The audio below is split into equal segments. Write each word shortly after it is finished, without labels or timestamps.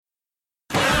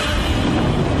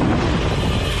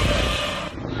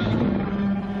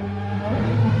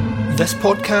This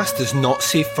podcast is not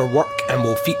safe for work and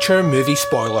will feature movie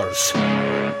spoilers.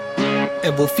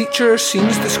 It will feature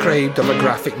scenes described of a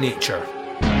graphic nature.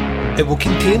 It will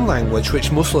contain language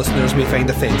which most listeners may find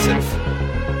offensive.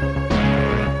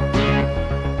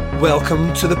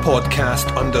 Welcome to the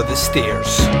podcast Under the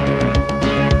Stairs.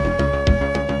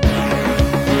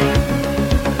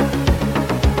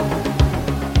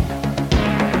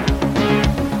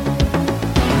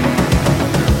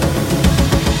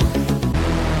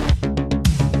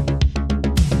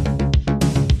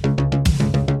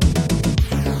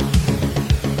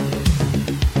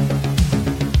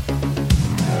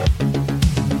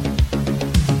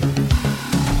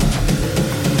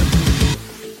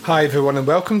 Hi everyone and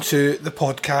welcome to the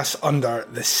podcast Under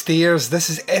the Stairs. This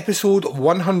is episode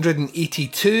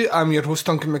 182. I'm your host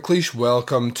Duncan McLeish.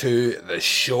 Welcome to the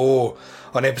show.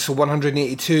 On episode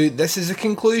 182, this is the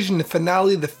conclusion, the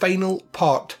finale, the final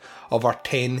part of our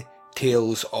 10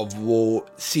 Tales of Woe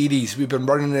series. We've been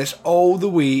running this all the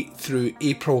way through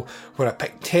April, where I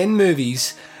picked 10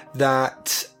 movies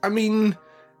that,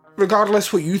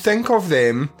 regardless what you think of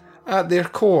them, at their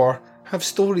core, have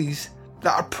stories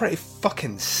that are pretty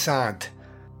fucking sad.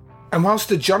 And whilst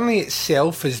the journey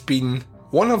itself has been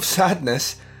one of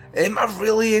sadness, I've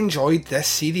really enjoyed this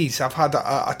series. I've had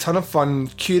a ton of fun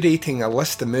curating a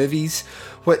list of movies,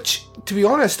 which, to be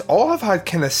honest, all have had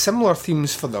kind of similar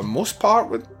themes for the most part,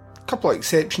 with a couple of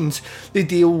exceptions. They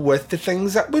deal with the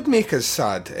things that would make us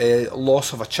sad.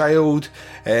 Loss of a child,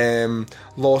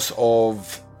 loss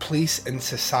of place in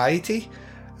society,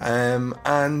 and,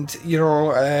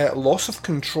 loss of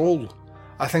control.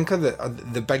 I think of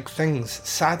the big things,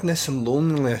 sadness and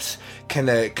loneliness kind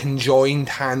of conjoined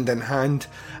hand in hand,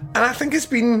 and I think it's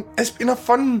been a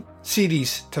fun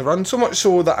series to run, so much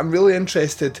so that I'm really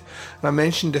interested, and I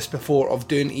mentioned this before, of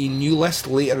doing a new list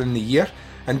later in the year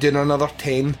and doing another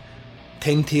 10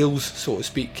 Tales, so to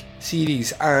speak,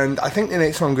 series. And I think the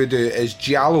next one I'm going to do is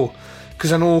Giallo,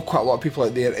 because I know quite a lot of people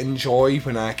out there enjoy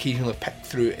when I occasionally pick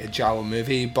through a Giallo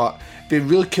movie, but it'd be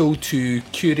really cool to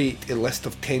curate a list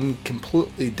of 10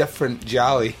 completely different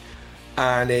Gialli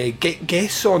and get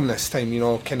guests on this time,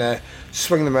 kind of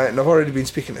swing them out. And I've already been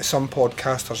speaking to some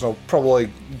podcasters, and I'll probably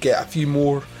get a few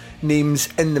more names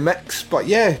in the mix. But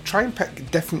yeah, try and pick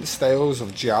different styles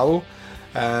of Giallo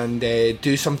and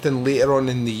do something later on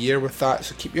in the year with that,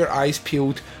 so keep your eyes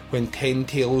peeled when 10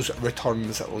 Tales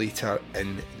returns later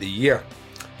in the year.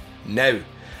 Now,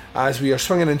 as we are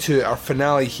swinging into our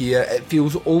finale here, it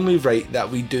feels only right that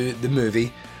we do the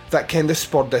movie that kind of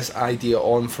spurred this idea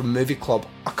on from Movie Club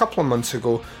a couple of months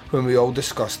ago when we all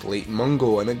discussed Lake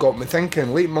Mungo, and it got me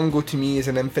thinking. Lake Mungo to me is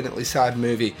an infinitely sad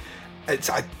movie. It's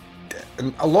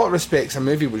in a lot of respects a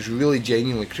movie which really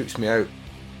genuinely creeps me out.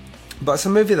 But it's a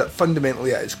movie that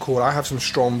fundamentally at its core, I have some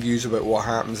strong views about what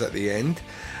happens at the end,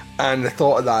 and the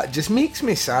thought of that just makes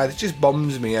me sad, it just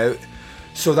bums me out.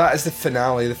 So that is the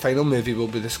finale, the final movie we'll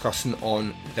be discussing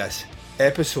on this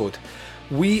episode.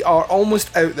 We are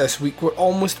almost out this week, we're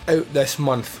almost out this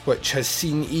month, which has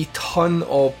seen a ton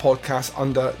of podcasts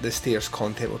Under the Stairs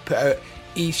content. We've put out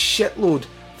a shitload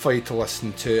for you to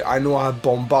listen to. I know I have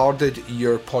bombarded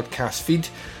your podcast feed.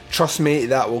 Trust me,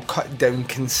 that will cut down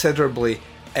considerably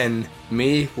in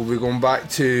May. We'll be going back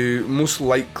to most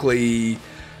likely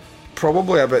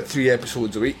probably about 3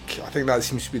 episodes a week. I think that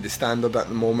seems to be the standard at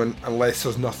the moment, unless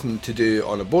there's nothing to do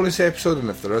on a bonus episode, and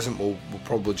if there isn't, we'll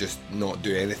probably just not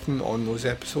do anything on those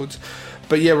episodes.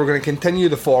 But yeah, we're going to continue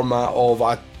the format of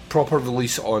a proper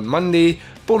release on Monday,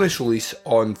 bonus release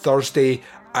on Thursday,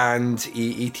 and a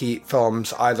 88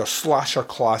 films, either slasher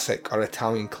classic or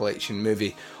Italian collection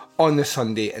movie on the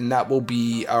Sunday, and that will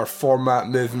be our format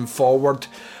moving forward,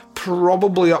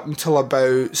 probably up until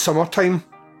about summertime,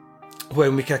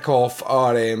 when we kick off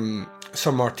our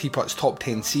Summer Teapot's Top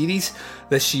 10 series,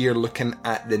 this year looking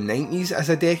at the 90s as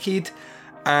a decade.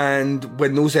 And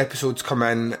when those episodes come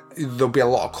in, there'll be a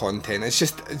lot of content. It's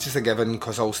just a given,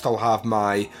 because I'll still have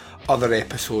my other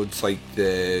episodes like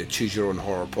the Choose Your Own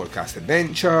Horror Podcast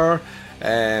Adventure.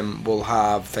 We'll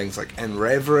have things like In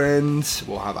Reverence,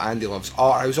 we'll have Andy Loves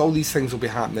Art House. All these things will be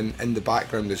happening in the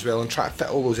background as well, and try to fit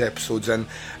all those episodes in,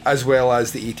 as well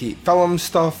as the 88 film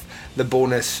stuff, the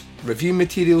bonus review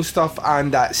material stuff,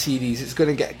 and that series. It's going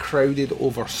to get crowded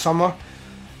over summer,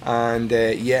 and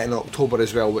in October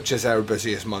as well, which is our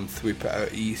busiest month. We put out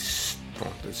it's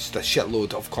just a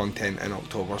shitload of content in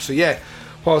October. So yeah,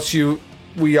 whilst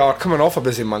we are coming off a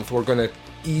busy month, we're going to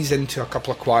ease into a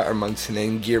couple of quieter months and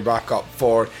then gear back up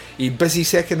for a busy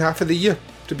second half of the year,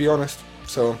 to be honest.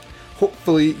 So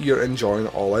hopefully you're enjoying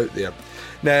it all out there.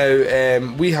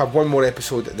 Now, we have one more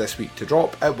episode this week to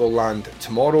drop. It will land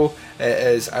tomorrow. It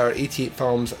is our 88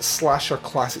 Films Slasher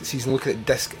Classic Season, looking at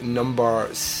disc number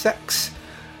 6.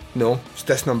 No, it's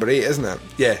disc number 8, isn't it?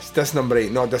 Yeah, it's disc number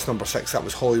 8, not disc number 6. That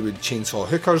was Hollywood Chainsaw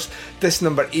Hookers. Disc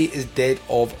number 8 is Dead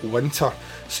of Winter.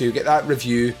 So you get that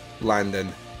review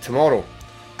landing tomorrow.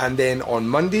 And then on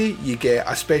Monday, you get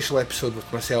a special episode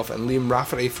with myself and Liam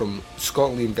Rafferty from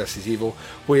Scott Liam vs. Evil,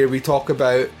 where we talk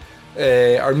about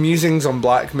our musings on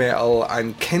black metal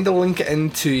and kind of link it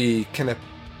into a kind of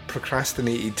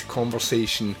procrastinated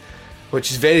conversation,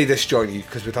 which is very disjointed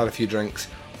because we've had a few drinks,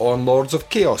 on Lords of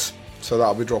Chaos. So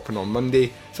that'll be dropping on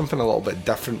Monday, something a little bit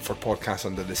different for Podcast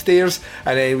Under the Stairs.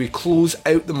 And then we close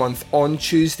out the month on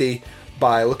Tuesday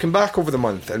by looking back over the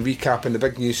month and recapping the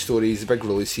big news stories, the big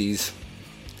releases,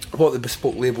 what the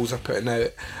bespoke labels are putting out,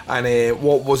 and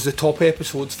what was the top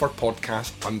episodes for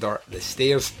Podcast Under the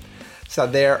Stairs. So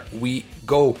there we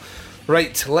go.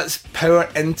 Right, let's power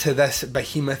into this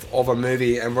behemoth of a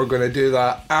movie, and we're going to do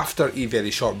that after a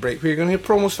very short break. We're going to hear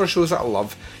promos for shows that I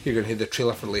love. You're going to hear the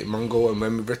trailer for Lake Mungo, and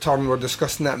when we return, we're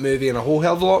discussing that movie and a whole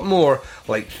hell of a lot more,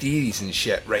 like theories and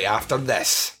shit, right after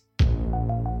this.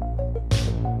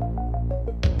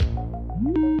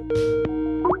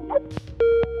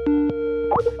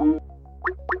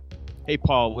 Hey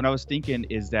Paul, what I was thinking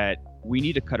is that we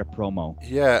need to cut a promo.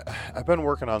 Yeah, I've been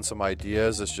working on some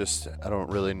ideas. It's just I don't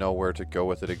really know where to go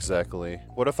with it exactly.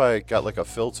 What if I got like a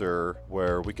filter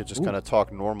where we could just kind of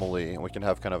talk normally and we can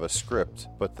have kind of a script,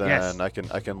 but then Yes.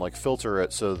 I can like filter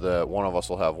it so that one of us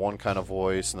will have one kind of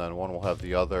voice and then one will have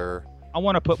the other. I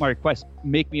want to put my request.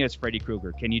 Make me as Freddy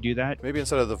Krueger. Can you do that? Maybe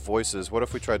instead of the voices, what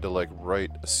if we tried to like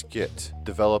write a skit,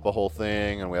 develop a whole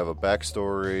thing, and we have a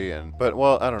backstory? But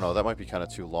I don't know. That might be kind of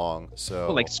too long.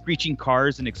 So Like screeching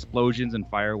cars and explosions and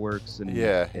fireworks and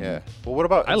yeah. Well, what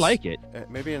about? I like it.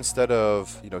 Maybe instead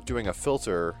of doing a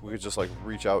filter, we could just like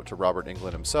reach out to Robert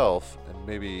Englund himself, and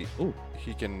maybe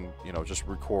he can just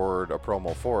record a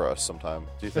promo for us sometime.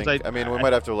 Do you think? I mean, we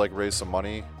might have to like raise some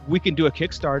money. We can do a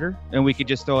Kickstarter and we could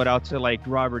just throw it out to like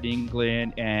Robert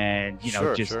Englund and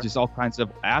Sure. just all kinds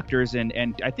of actors and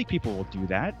I think people will do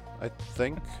that. I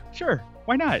think. Sure,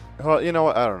 why not? Well, you know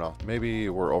what? I don't know. Maybe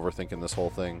we're overthinking this whole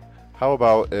thing. How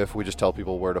about if we just tell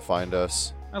people where to find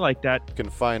us? I like that. You can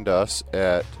find us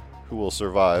at Who Will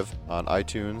Survive on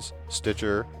iTunes,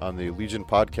 Stitcher, on the Legion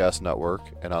Podcast Network,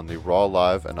 and on the Raw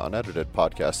Live and Unedited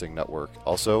Podcasting Network.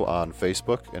 Also on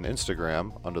Facebook and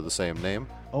Instagram under the same name.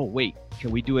 Oh wait, can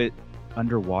we do it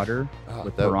underwater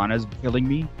with that- piranhas killing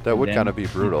me? That And would then- kind of be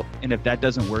brutal. And if that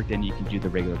doesn't work, then you can do the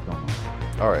regular promo.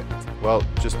 All right. Well,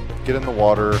 just get in the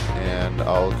water and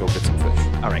I'll go get some fish.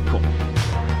 All right, cool.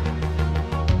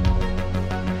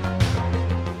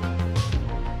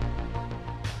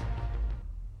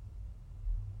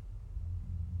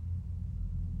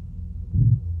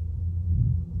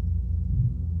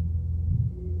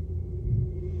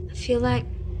 I feel like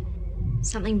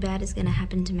something bad is going to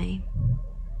happen to me.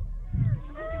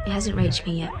 It hasn't reached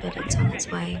me yet, but it's on its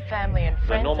way. Family and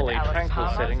friends normally of Alice tranquil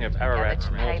Palmer setting of Ararat gathered to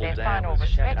pay Memorial their Dam final was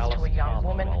shed respects to Alice a young Palmer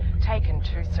woman well. taken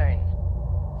too soon.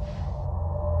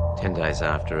 10 days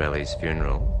after Ellie's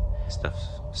funeral, stuff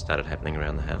started happening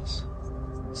around the house.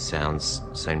 Sounds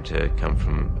seemed to come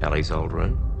from Ellie's old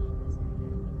room.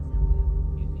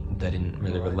 They didn't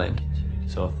really relent,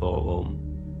 so I thought, well,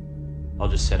 I'll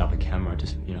just set up a camera to,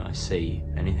 see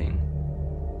anything.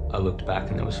 I looked back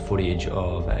and there was footage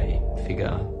of a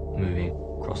figure moving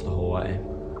across the hallway.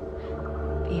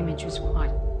 The image was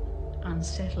quite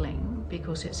unsettling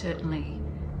because it certainly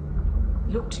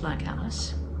looked like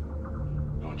Alice.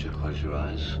 Won't you close your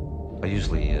eyes? I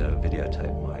usually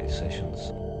videotape my sessions.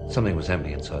 Something was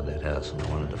happening inside that house and I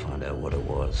wanted to find out what it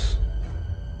was.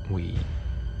 We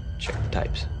checked the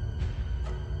tapes.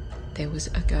 There was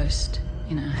a ghost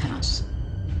in our house.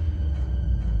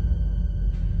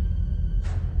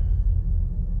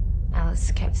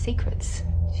 Alice kept secrets.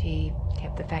 She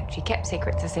kept the fact she kept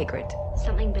secrets a secret.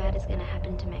 Something bad is going to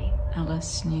happen to me.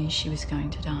 Alice knew she was going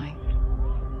to die.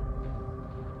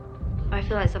 I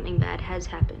feel like something bad has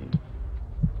happened.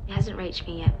 It hasn't reached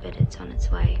me yet, but it's on its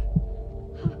way.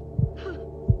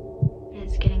 And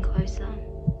it's getting closer.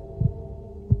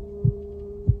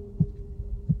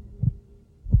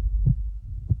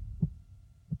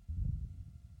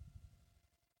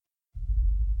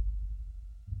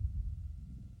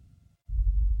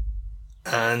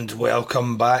 And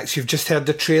welcome back. So you've just heard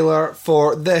the trailer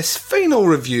for this final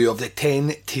review of the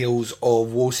 10 Tales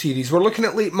of Woe series. We're looking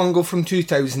at Lake Mungo from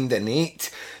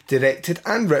 2008, directed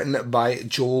and written by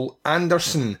Joel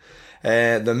Anderson.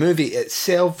 The movie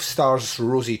itself stars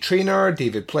Rosie Traynor,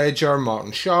 David Pledger,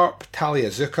 Martin Sharp, Talia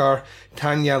Zucker,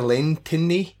 Tanya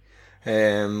Lentini,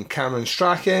 Cameron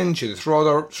Strachan, Judith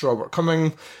Roberts, Robert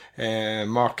Cumming,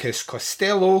 Marcus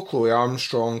Costello, Chloe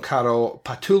Armstrong, Carol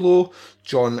Patullo,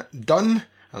 John Dunn,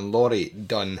 and Laurie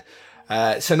Dunn.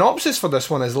 Synopsis for this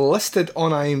one is listed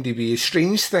on IMDb.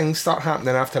 Strange things start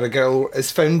happening after a girl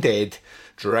is found dead,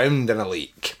 drowned in a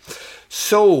lake.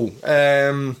 So,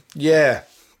 yeah.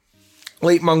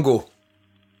 Lake Mungo.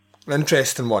 An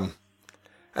interesting one.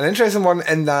 An interesting one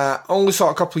in that I only saw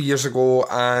it a couple of years ago,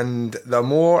 and the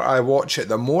more I watch it,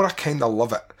 the more I kind of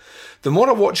love it. The more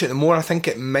I watch it, the more I think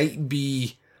it might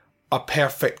be a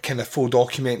perfect kind of full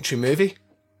documentary movie.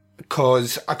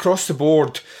 Because across the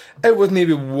board, it was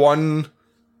maybe one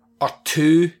or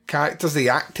two characters. The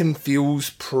acting feels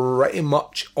pretty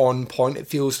much on point. It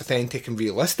feels authentic and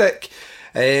realistic.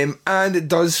 And it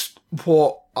does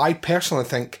what I personally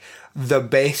think the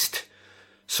best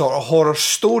sort of horror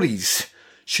stories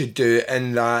should do,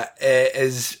 in that it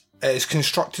is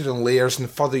constructed in layers, and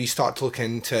the further you start to look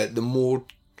into it, the more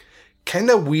kind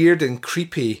of weird and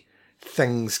creepy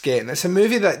things get. And it's a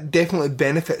movie that definitely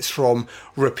benefits from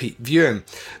repeat viewing.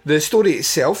 The story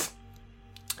itself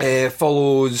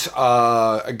follows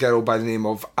a girl by the name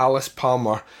of Alice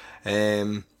Palmer,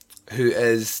 who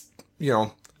is, you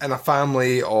know, in a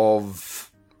family of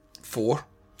 4.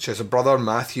 She has a brother,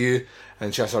 Matthew,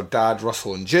 and she has her dad,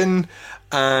 Russell and June.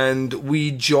 And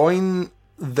we join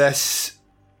this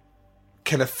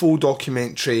kind of full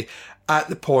documentary at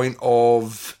the point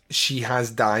of she has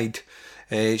died.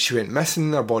 She went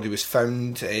missing, her body was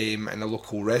found in a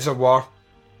local reservoir,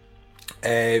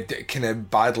 kind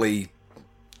of badly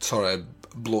sort of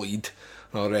bloated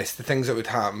and all the rest, the things that would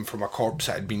happen from a corpse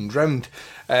that had been drowned,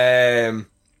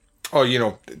 or, you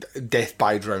know, death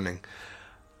by drowning.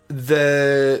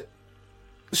 The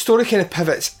story kind of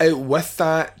pivots out with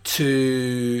that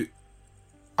to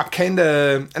a kind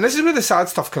of, and this is where the sad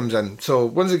stuff comes in. So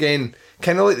once again,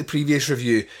 kind of like the previous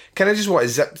review, kind of just want to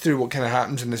zip through what kind of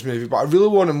happens in this movie, but I really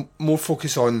want to more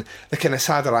focus on the kind of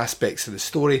sadder aspects of the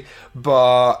story.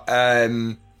 But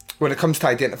when it comes to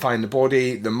identifying the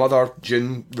body, the mother,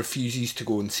 June, refuses to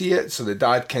go and see it, so the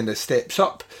dad kind of steps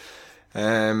up,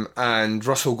 and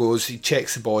Russell goes, he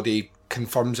checks the body,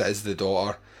 confirms it is the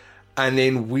daughter, and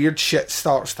then weird shit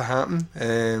starts to happen,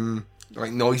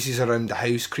 like noises around the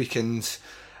house, creakings,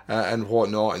 and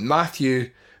whatnot. And Matthew,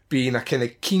 being a kind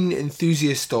of keen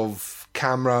enthusiast of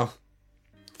camera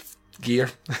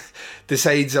gear,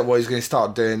 decides that what he's going to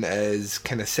start doing is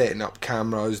kind of setting up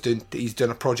cameras. He's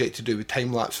doing a project to do with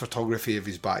time-lapse photography of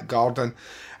his back garden,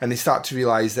 and they start to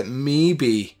realise that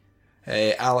maybe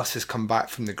Alice has come back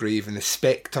from the grave, and the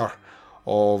spectre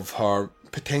of her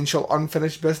potential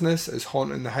unfinished business is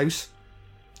haunting the house.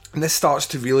 And this starts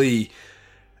to really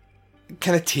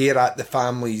kind of tear at the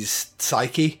family's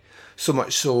psyche, so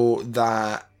much so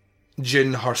that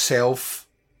June herself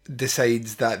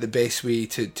decides that the best way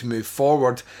to move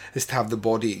forward is to have the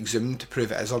body exhumed to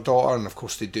prove it is her daughter, and of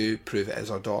course they do prove it is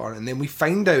her daughter. And then we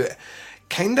find out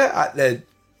kind of at the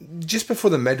just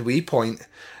before the midway point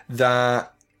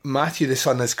that Matthew the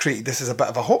son has created this as a bit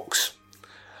of a hoax.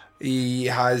 He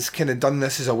has kind of done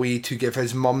this as a way to give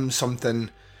his mum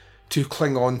something to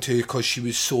cling on to, because she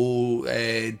was so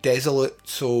desolate,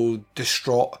 so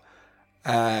distraught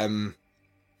at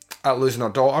losing her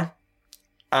daughter.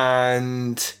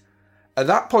 And at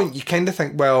that point you kind of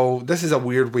think, well, this is a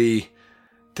weird way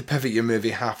to pivot your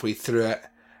movie halfway through it.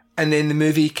 And then the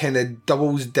movie kind of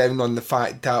doubles down on the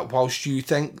fact that whilst you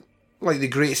think, like the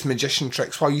greatest magician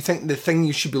tricks, while you think the thing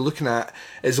you should be looking at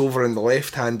is over in the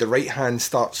left hand, the right hand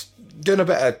starts doing a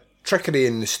bit of trickery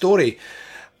in the story.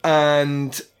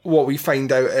 And what we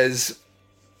find out is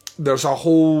there's a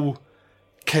whole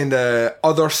kind of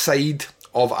other side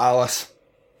of Alice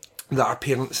that our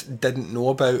parents didn't know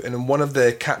about. And in one of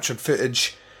the captured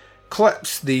footage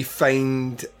clips, they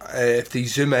find, if they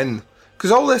zoom in,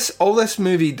 because all this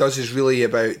movie does is really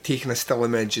about taking a still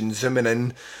image and zooming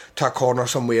in to a corner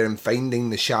somewhere and finding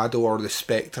the shadow or the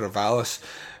spectre of Alice.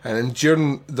 And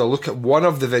during the look at one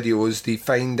of the videos, they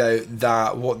find out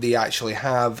that what they actually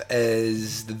have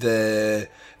is the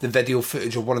video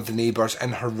footage of one of the neighbours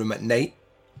in her room at night.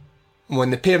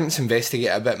 When the parents investigate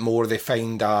a bit more, they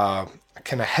find a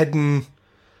kind of hidden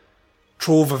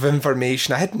trove of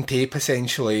information, a hidden tape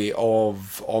essentially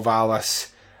of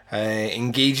Alice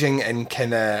engaging in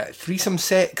kind of threesome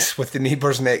sex with the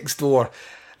neighbours next door.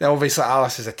 Now obviously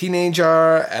Alice is a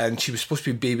teenager and she was supposed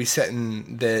to be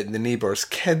babysitting the neighbours'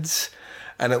 kids,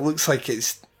 and it looks like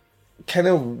it's kind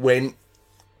of went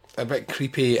a bit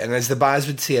creepy and, as the Baz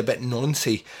would say, a bit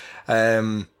noncy.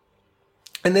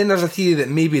 And then there's a theory that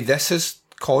maybe this has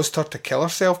caused her to kill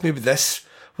herself. Maybe this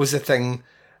was the thing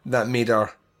that made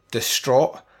her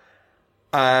distraught.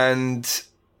 And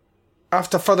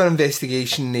after further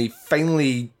investigation, they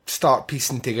finally start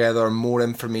piecing together more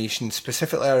information,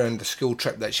 specifically around the school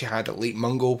trip that she had at Lake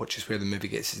Mungo, which is where the movie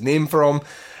gets its name from.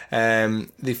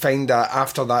 They find that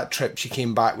after that trip, she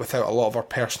came back without a lot of her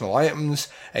personal items,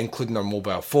 including her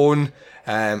mobile phone.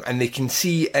 And they can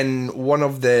see in one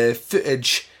of the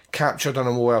footage captured on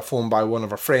a mobile phone by one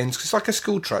of her friends, because it's like a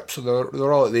school trip, so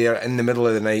they're all out there in the middle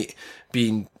of the night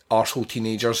being arsehole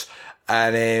teenagers,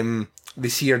 and they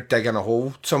see her digging a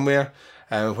hole somewhere.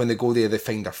 When they go there, they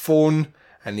find her phone,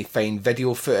 and they find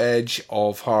video footage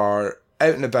of her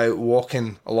out and about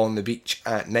walking along the beach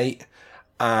at night,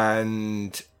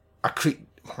 and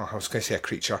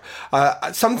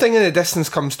something in the distance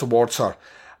comes towards her,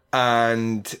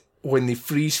 and when they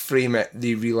freeze frame it,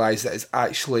 they realise that it's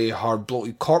actually her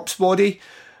bloated corpse body,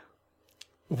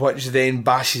 which then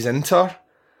bashes into her.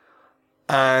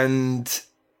 And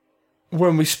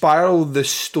when we spiral the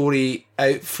story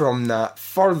out from that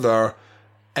further,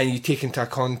 and you take into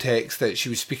context that she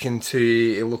was speaking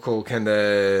to a local kind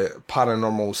of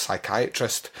paranormal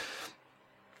psychiatrist,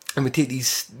 and we take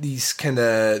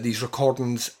these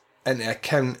recordings into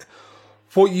account,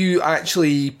 what you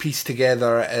actually piece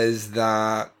together is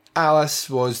that Alice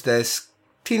was this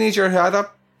teenager who had a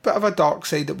bit of a dark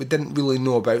side that we didn't really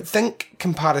know about. Think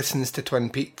comparisons to Twin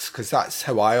Peaks, because that's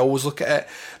how I always look at it.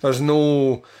 There's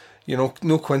no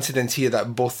coincidence here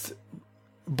that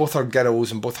both are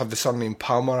girls and both have the surname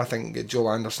Palmer. I think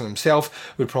Joel Anderson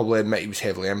himself would probably admit he was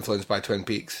heavily influenced by Twin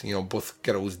Peaks. Both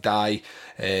girls die,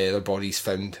 their bodies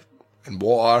found in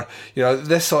water.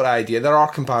 This sort of idea. There are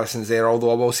comparisons there, although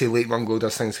I will say Lake Mungo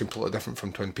does things completely different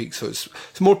from Twin Peaks, so it's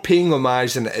more paying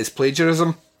homage than it is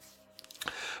plagiarism.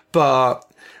 But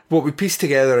what we piece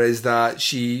together is that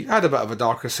she had a bit of a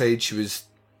darker side. She was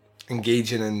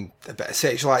engaging in a bit of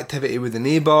sexual activity with the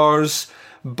neighbours,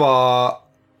 but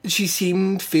she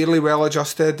seemed fairly well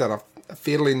adjusted and a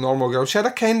fairly normal girl. She had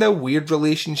a kind of weird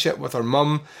relationship with her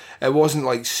mum. It wasn't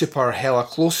like super hella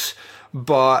close,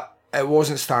 but it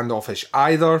wasn't standoffish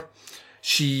either.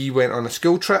 She went on a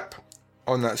school trip.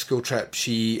 On that school trip,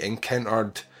 she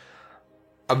encountered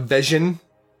a vision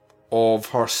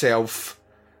of herself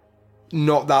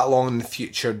not that long in the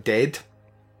future dead.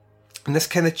 And this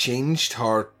kind of changed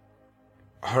her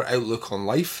outlook on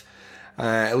life.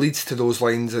 It leads to those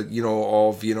lines that,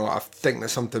 I think that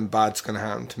something bad's going to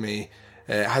happen to me.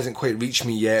 It hasn't quite reached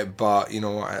me yet, but,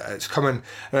 it's coming.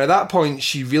 And at that point,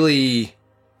 she really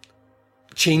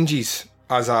changes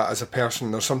as a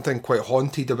person. There's something quite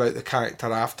haunted about the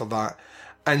character after that,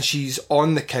 and she's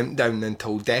on the countdown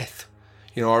until death,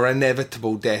 her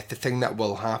inevitable death, the thing that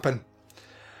will happen.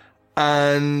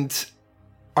 And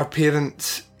our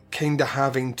parents kind of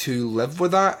having to live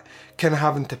with that, kind of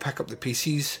having to pick up the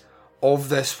pieces of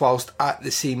this, whilst at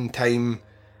the same time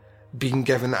being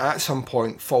given at some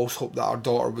point false hope that our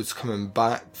daughter was coming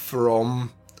back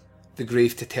from the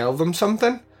grave to tell them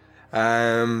something.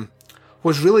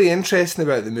 What's really interesting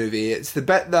about the movie, it's the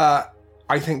bit that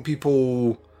I think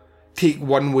people take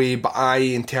one way but I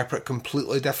interpret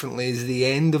completely differently, is the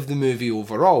end of the movie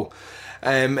overall.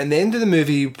 And the end of the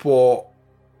movie, what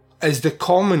is the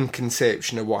common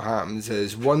conception of what happens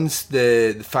is, once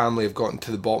the family have gotten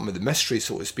to the bottom of the mystery,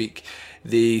 so to speak,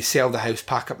 they sell the house,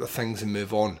 pack up their things and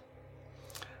move on.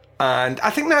 And I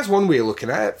think that's one way of looking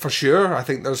at it, for sure. I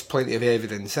think there's plenty of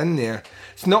evidence in there.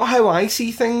 It's not how I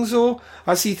see things, though.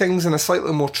 I see things in a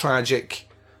slightly more tragic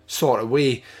sort of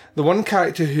way. The one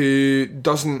character who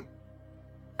doesn't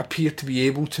appear to be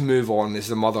able to move on is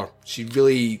the mother. She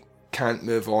really can't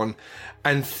move on.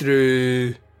 And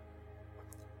through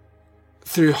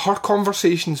her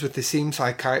conversations with the same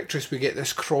psychiatrist, we get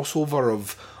this crossover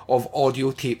of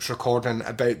audio tapes recording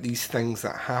about these things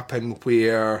that happen,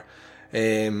 where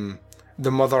the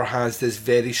mother has this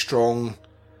very strong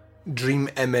dream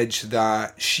image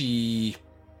that she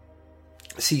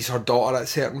sees her daughter at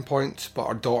certain points, but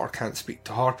her daughter can't speak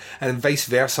to her, and vice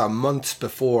versa. Months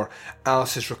before,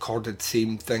 Alice has recorded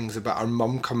same things about her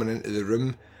mum coming into the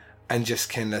room and just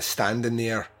kind of standing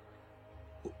there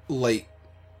like,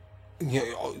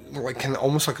 like kind of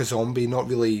almost like a zombie, not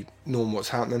really knowing what's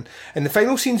happening. And the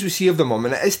final scenes we see of the mum,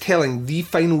 and it is telling, the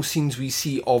final scenes we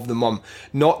see of the mum,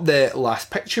 not the last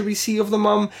picture we see of the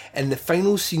mum. In the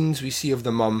final scenes we see of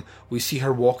the mum, we see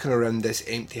her walking around this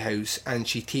empty house, and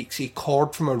she takes a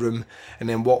cord from a room and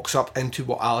then walks up into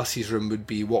what Alice's room would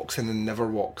be, walks in and never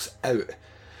walks out.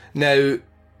 Now,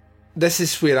 this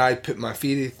is where I put my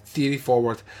theory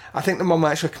forward. I think the mum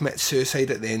actually commits suicide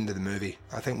at the end of the movie.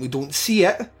 I think we don't see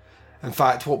it. In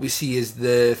fact, what we see is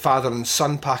the father and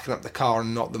son packing up the car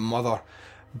and not the mother.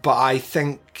 But I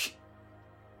think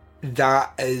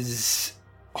that is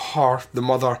her, the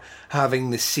mother,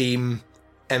 having the same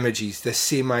images, this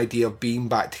same idea of being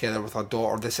back together with her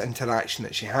daughter, this interaction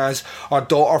that she has, her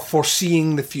daughter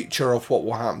foreseeing the future of what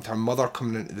will happen to her mother,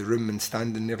 coming into the room and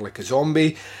standing there like a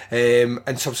zombie,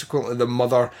 and subsequently the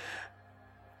mother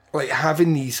like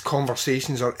having these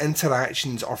conversations or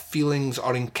interactions or feelings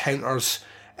or encounters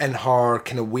in her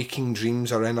kind of waking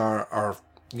dreams or in her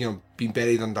you know, being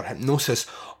buried under hypnosis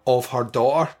of her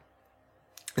daughter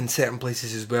in certain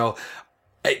places as well.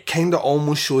 It kind of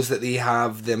almost shows that they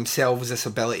have themselves this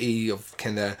ability of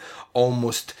kind of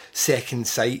almost second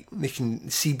sight. They can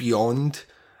see beyond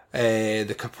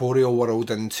the corporeal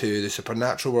world into the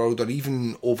supernatural world, or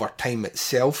even over time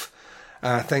itself.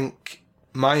 I think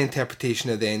my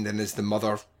interpretation of the ending is the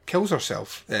mother kills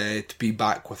herself to be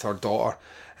back with her daughter,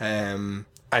 and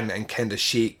kind of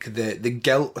shake the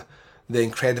guilt, the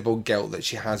incredible guilt that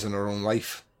she has in her own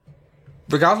life.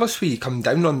 Regardless where you come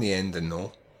down on the ending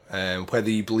though, whether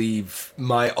you believe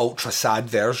my ultra sad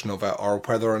version of it or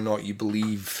whether or not you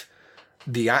believe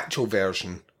the actual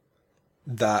version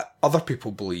that other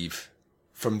people believe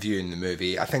from viewing the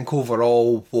movie, I think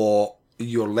overall what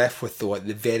you're left with though at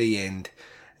the very end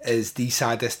is the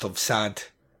saddest of sad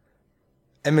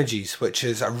images, which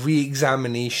is a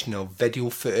re-examination of video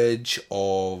footage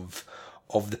of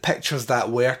the pictures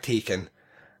that were taken,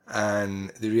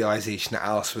 and the realisation that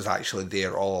Alice was actually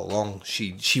there all along.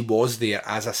 She was there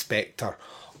as a spectre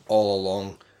all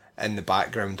along in the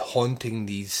background, haunting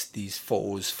these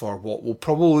photos for what will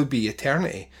probably be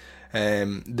eternity.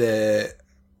 The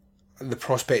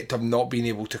prospect of not being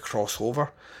able to cross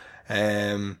over.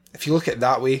 If you look at it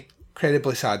that way,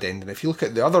 incredibly sad ending. If you look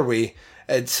at it the other way,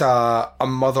 it's a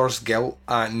mother's guilt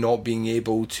at not being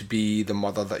able to be the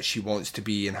mother that she wants to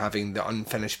be and having the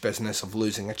unfinished business of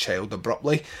losing a child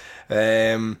abruptly.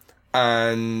 And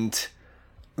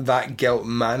that guilt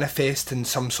manifests in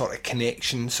some sort of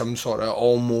connection, some sort of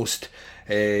almost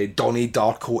Donnie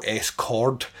Darko-esque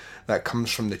chord that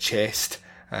comes from the chest.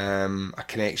 A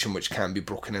connection which can't be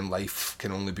broken in life,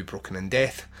 can only be broken in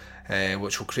death,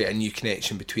 which will create a new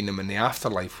connection between them in the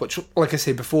afterlife, which, like I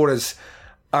said before, is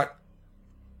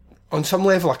on some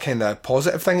level a kind of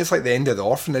positive thing. It's like the end of the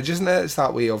orphanage, isn't it? It's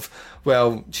that way of,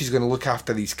 well, she's going to look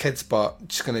after these kids, but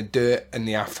she's going to do it in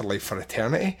the afterlife for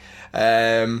eternity.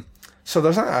 So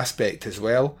there's that aspect as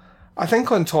well. I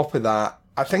think on top of that,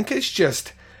 I think it's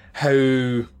just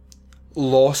how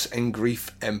loss and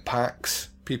grief impacts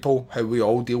people, how we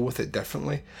all deal with it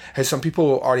differently. How some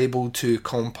people are able to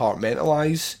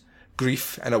compartmentalise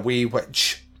grief in a way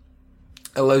which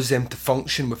allows them to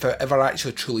function without ever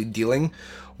actually truly dealing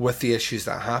with the issues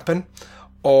that happen,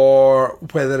 or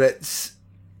whether it's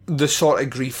the sort of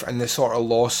grief and the sort of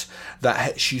loss that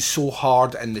hits you so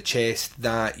hard in the chest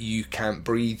that you can't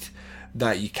breathe,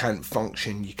 that you can't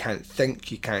function, you can't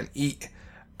think, you can't eat,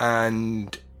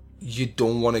 and you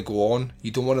don't want to go on.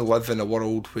 You don't want to live in a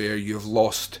world where you've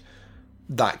lost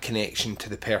that connection to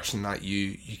the person that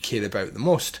you care about the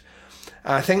most.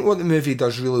 And I think what the movie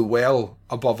does really well,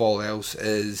 above all else,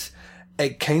 is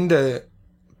it kind of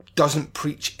doesn't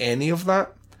preach any of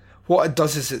that. What it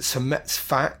does is it submits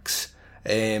facts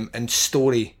and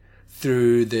story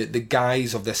through the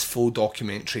guise of this full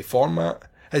documentary format.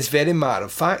 It's very matter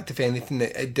of fact. If anything,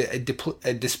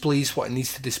 it displays what it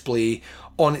needs to display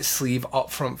on its sleeve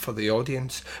up front for the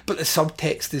audience. But the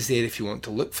subtext is there if you want to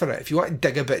look for it. If you want to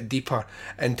dig a bit deeper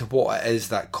into what it is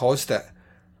that caused it,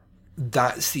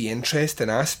 that's the interesting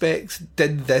aspects.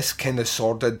 Did this kind of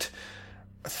sordid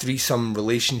threesome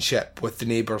relationship with the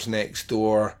neighbours next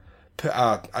door put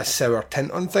a sour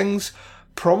tint on things?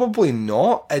 Probably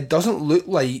not. It doesn't look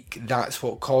like that's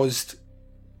what caused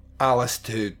Alice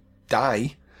to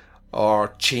die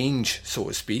or change, so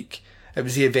to speak. It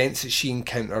was the events that she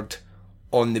encountered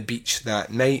on the beach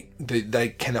that night,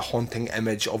 the kind of haunting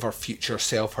image of her future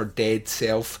self, her dead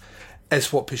self,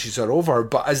 is what pushes her over.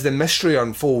 But as the mystery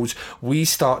unfolds, we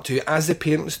start to, as the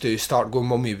parents do, start going,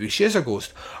 well, maybe she is a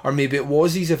ghost, or maybe it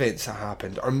was these events that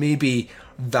happened, or maybe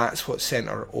that's what sent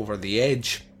her over the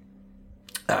edge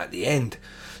at the end.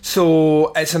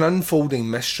 So it's an unfolding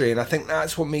mystery, and I think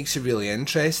that's what makes it really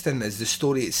interesting, is the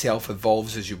story itself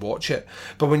evolves as you watch it.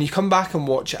 But when you come back and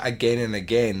watch it again and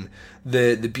again,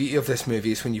 the beauty of this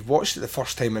movie is when you've watched it the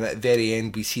first time and at the very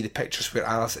end we see the pictures where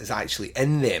Alice is actually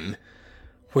in them.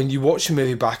 When you watch the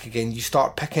movie back again, you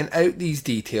start picking out these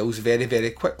details very,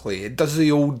 very quickly. It does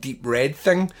the old Deep Red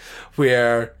thing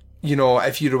where, you know,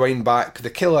 if you rewind back, the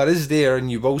killer is there and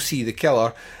you will see the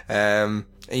killer, and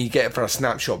you get it for a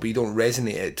snapshot, but you don't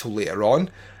resonate it till later on.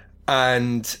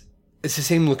 And it's the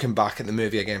same looking back at the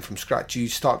movie again from scratch. You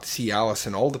start to see Alice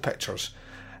in all the pictures.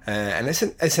 And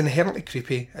it's inherently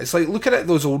creepy. It's like looking at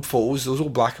those old photos, those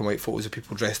old black and white photos of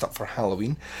people dressed up for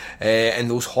Halloween,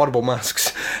 and those horrible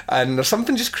masks. And there's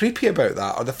something just creepy about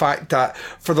that, or the fact that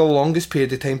for the longest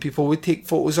period of time people would take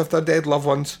photos of their dead loved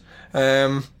ones.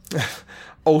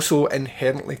 Also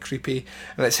inherently creepy.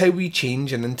 And it's how we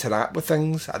change and interact with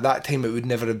things. At that time it would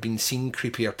never have been seen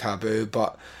creepy or taboo,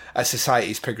 but as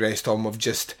society's progressed on, we've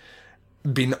just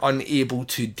been unable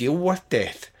to deal with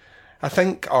death. I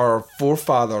think our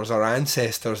forefathers, our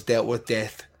ancestors dealt with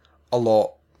death a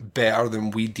lot better than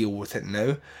we deal with it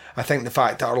now. I think the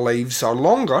fact that our lives are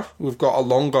longer, we've got a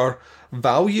longer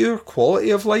value, quality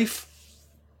of life,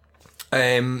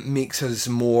 makes us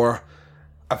more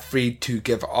afraid to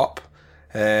give up,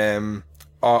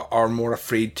 are more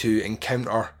afraid to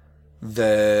encounter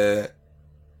the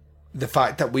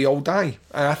fact that we all die.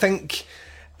 And I think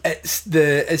it's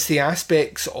the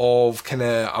aspects of kind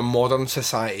of a modern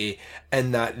society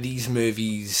in that these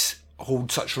movies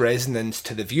hold such resonance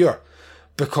to the viewer,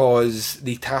 because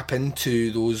they tap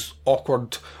into those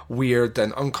awkward, weird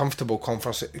and uncomfortable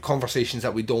conversations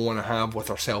that we don't want to have with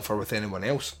ourselves or with anyone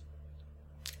else.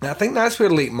 And I think that's where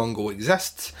Lake Mungo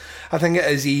exists. I think it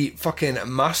is a fucking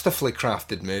masterfully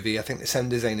crafted movie. I think the sound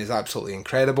design is absolutely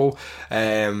incredible.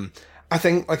 I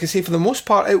think, like I say, for the most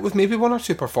part, out with maybe one or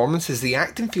two performances, the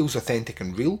acting feels authentic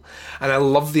and real. And I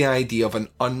love the idea of an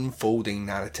unfolding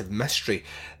narrative mystery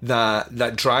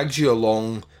that drags you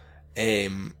along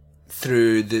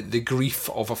through the grief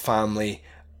of a family,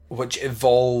 which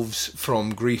evolves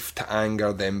from grief to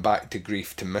anger, then back to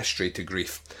grief to mystery to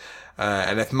grief.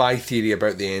 And if my theory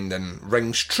about the ending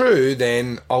rings true,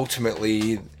 then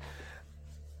ultimately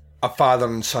a father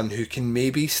and son who can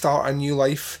maybe start a new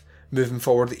life moving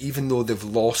forward, even though they've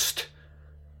lost,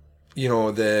 you know,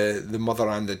 the mother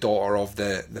and the daughter of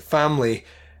the family,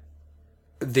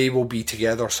 they will be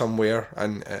together somewhere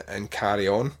and carry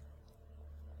on.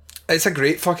 It's a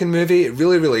great fucking movie, it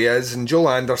really, really is. And Joel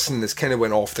Anderson has kind of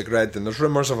went off the grid, and there's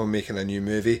rumours of him making a new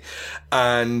movie.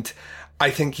 And I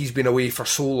think he's been away for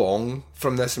so long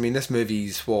from this. I mean, this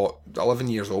movie's, 11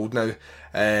 years old now.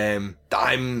 That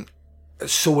I'm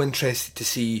so interested to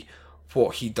see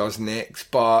what he does next.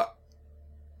 But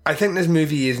I think this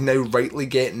movie is now rightly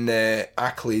getting the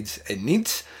accolades it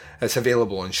needs. It's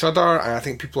available on Shudder, and I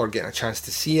think people are getting a chance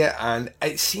to see it, and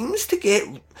it seems to get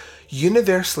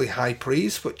universally high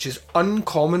praise, which is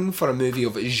uncommon for a movie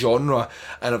of its genre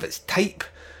and of its type,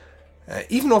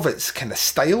 even of its kind of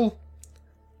style.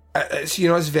 It's, you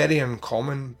know, it's very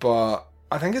uncommon, but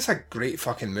I think it's a great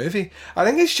fucking movie. I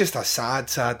think it's just a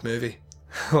sad movie.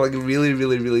 Like, really,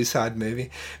 really, really sad movie.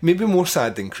 Maybe more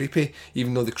sad than creepy,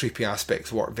 even though the creepy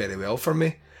aspects work very well for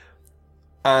me.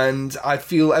 And I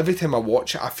feel every time I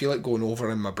watch it, I feel it going over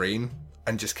in my brain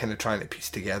and just kind of trying to piece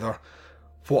together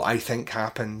what I think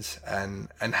happens and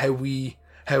how we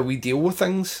deal with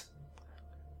things.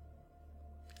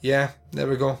 Yeah, there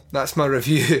we go. That's my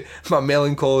review, my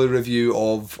melancholy review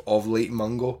of Lake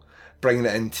Mungo, bringing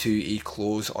it into a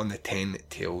close on the 10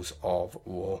 Tales of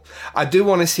Woe. I do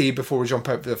want to say before we jump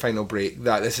out for the final break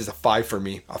that this is a 5 for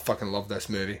me. I fucking love this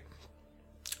movie.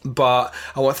 But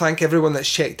I want to thank everyone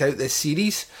that's checked out this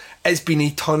series. It's been a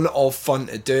ton of fun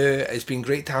to do. It's been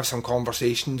great to have some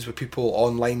conversations with people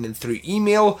online and through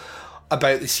email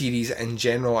about the series in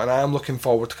general, and I am looking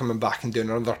forward to coming back and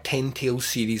doing another 10 Tales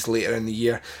series later in the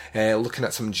year, looking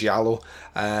at some giallo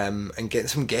and getting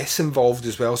some guests involved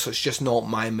as well, so it's just not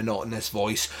my monotonous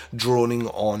voice droning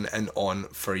on and on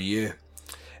for you.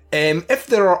 If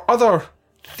there are other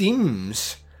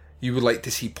themes you would like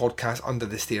to see Podcast Under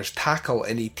the Stairs tackle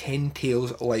in a 10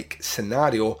 Tales like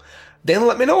scenario, then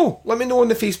let me know. Let me know on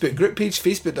the Facebook group page,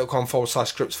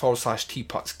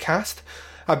 facebook.com/groups/teapotscast.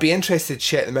 I'd be interested to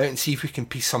check them out and see if we can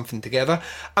piece something together.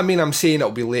 I mean, I'm saying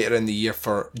it'll be later in the year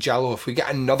for giallo. If we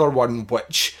get another one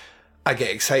which I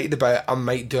get excited about, I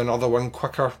might do another one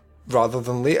quicker rather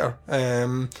than later.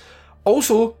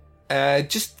 Also,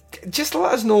 just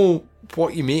let us know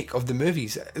what you make of the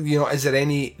movies. You know, is there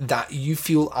any that you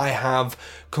feel I have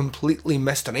completely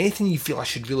missed, or anything you feel I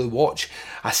should really watch?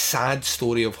 A sad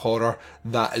story of horror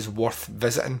that is worth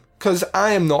visiting? Because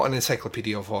I am not an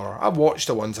encyclopedia of horror. I've watched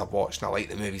the ones I've watched and I like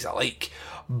the movies I like,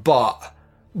 but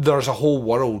there's a whole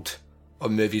world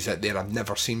of movies out there I've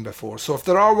never seen before. So if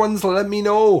there are ones, let me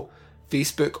know.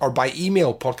 Facebook or by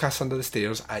email,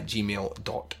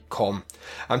 podcastunderthestairs@gmail.com.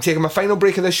 I'm taking my final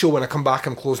break of this show. When I come back,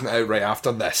 I'm closing it out right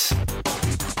after this.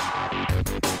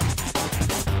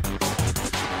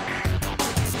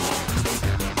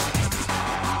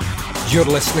 You're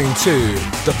listening to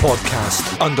the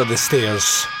Podcast Under the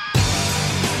Stairs.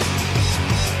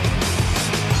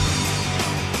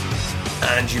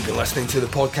 And you've been listening to the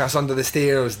podcast Under the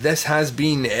Stairs. This has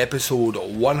been episode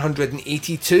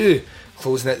 182,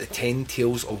 closing out the 10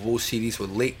 Tales of Woe series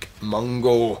with Lake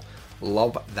Mungo.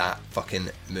 Love that fucking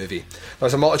movie.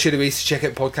 There's a multitude of ways to check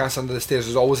out podcasts Under the Stairs.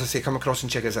 As always, I say come across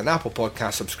and check us out on Apple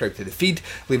Podcasts, subscribe to the feed,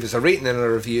 leave us a rating and a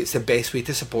review. It's the best way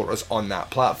to support us on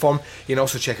that platform. You can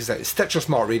also check us out at Stitcher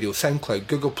Smart Radio, SoundCloud,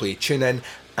 Google Play, TuneIn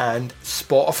and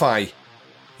Spotify.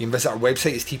 You can visit our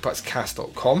website, it's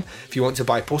teapotscast.com. If you want to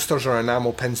buy posters or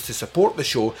enamel pins to support the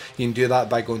show, you can do that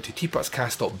by going to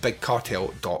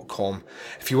teapotscast.bigcartel.com.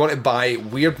 If you want to buy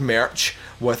weird merch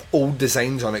with old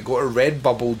designs on it, go to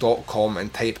redbubble.com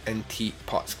and type in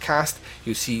teapotscast.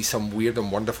 You'll see some weird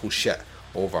and wonderful shit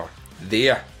over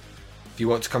there. If you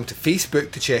want to come to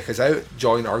Facebook to check us out,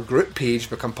 join our group page,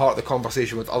 become part of the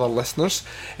conversation with other listeners,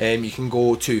 you can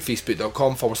go to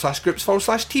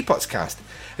facebook.com/groups/teapotscast.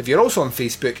 If you're also on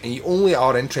Facebook and you only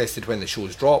are interested when the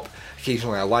shows drop,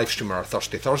 occasionally a live stream or a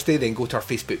Thirsty Thursday, then go to our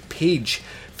Facebook page,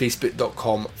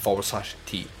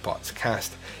 facebook.com/teapotscast.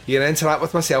 You can interact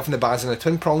with myself and the Baz and the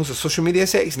twin prongs of social media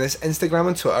sexiness, Instagram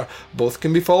and Twitter. Both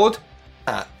can be followed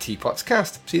at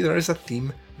Teapotscast. See, there is a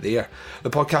theme there. The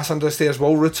podcast Under the Stairs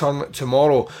will return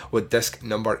tomorrow with disc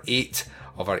number 8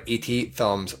 of our 88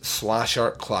 films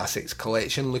slasher classics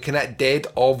collection, looking at Dead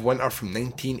of Winter from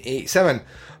 1987.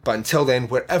 But until then,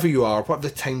 wherever you are, whatever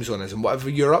the time zone is, and whatever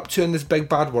you're up to in this big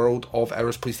bad world of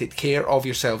ours, please take care of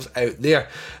yourselves out there.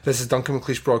 This is Duncan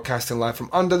McLeish broadcasting live from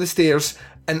Under the Stairs,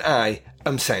 and I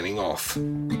am signing off.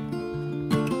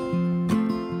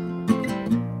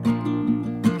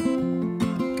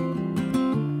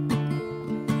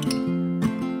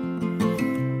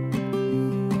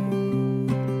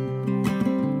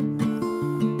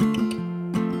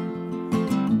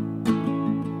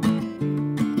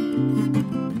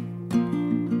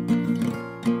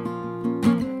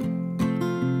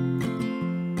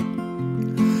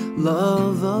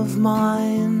 Love of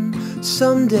mine,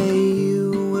 someday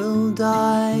you will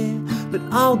die, but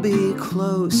I'll be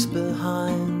close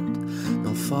behind.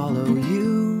 I'll follow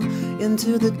you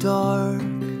into the dark,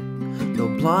 no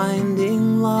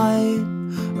blinding light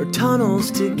or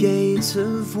tunnels to gates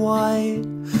of white,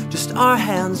 just our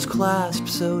hands clasped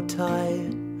so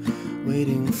tight,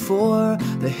 waiting for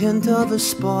the hint of a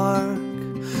spark.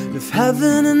 If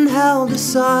heaven and hell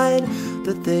decide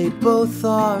that they both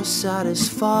are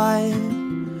satisfied,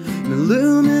 and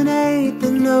illuminate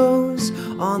the nose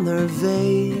on their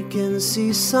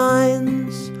vacancy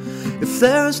signs. If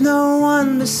there's no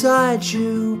one beside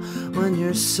you when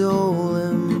your soul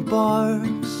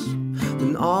embarks,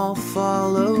 then I'll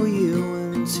follow you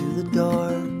into the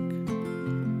dark.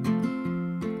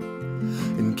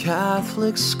 In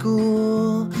Catholic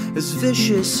school, as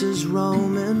vicious as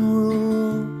Roman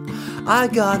rule, I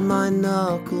got my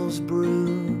knuckles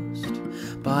bruised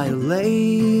by a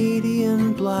lady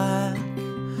in black,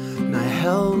 and I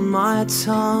held my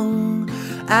tongue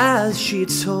as she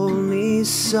told me,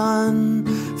 son,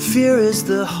 fear is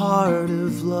the heart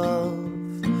of love.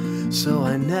 So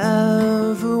I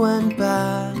never went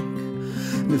back.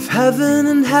 And if heaven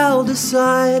and hell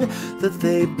decide that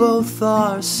they both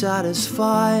are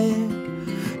satisfied,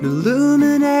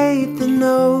 illuminate the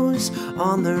nose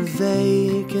on their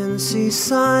vacancy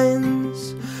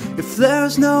signs. If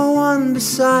there's no one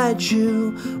beside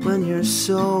you when your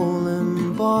soul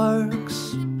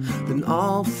embarks, then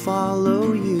I'll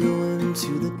follow you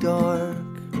into the dark.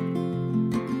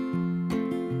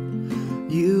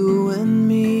 You and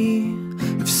me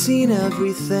have seen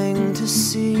everything to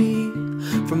see,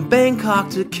 from Bangkok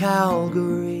to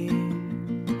Calgary,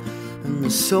 and the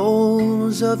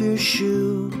soles of your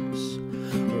shoes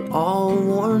are all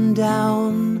worn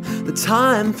down. The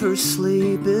time for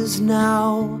sleep is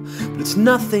now, but it's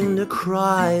nothing to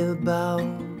cry about,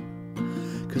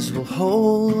 'cause we'll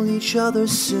hold each other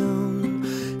soon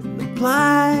in the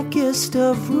blackest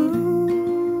of rooms.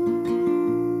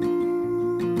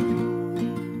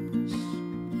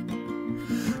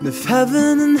 And if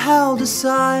heaven and hell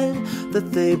decide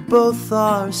that they both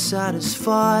are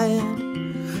satisfied,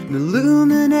 and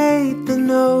illuminate the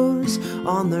nose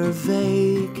on their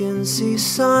vacancy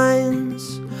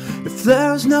signs, if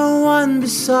there's no one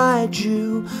beside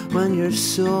you when your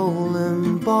soul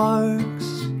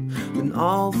embarks, then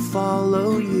I'll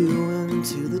follow you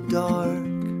into the dark.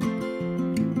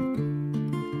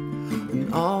 And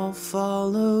I'll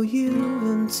follow you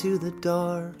into the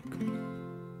dark.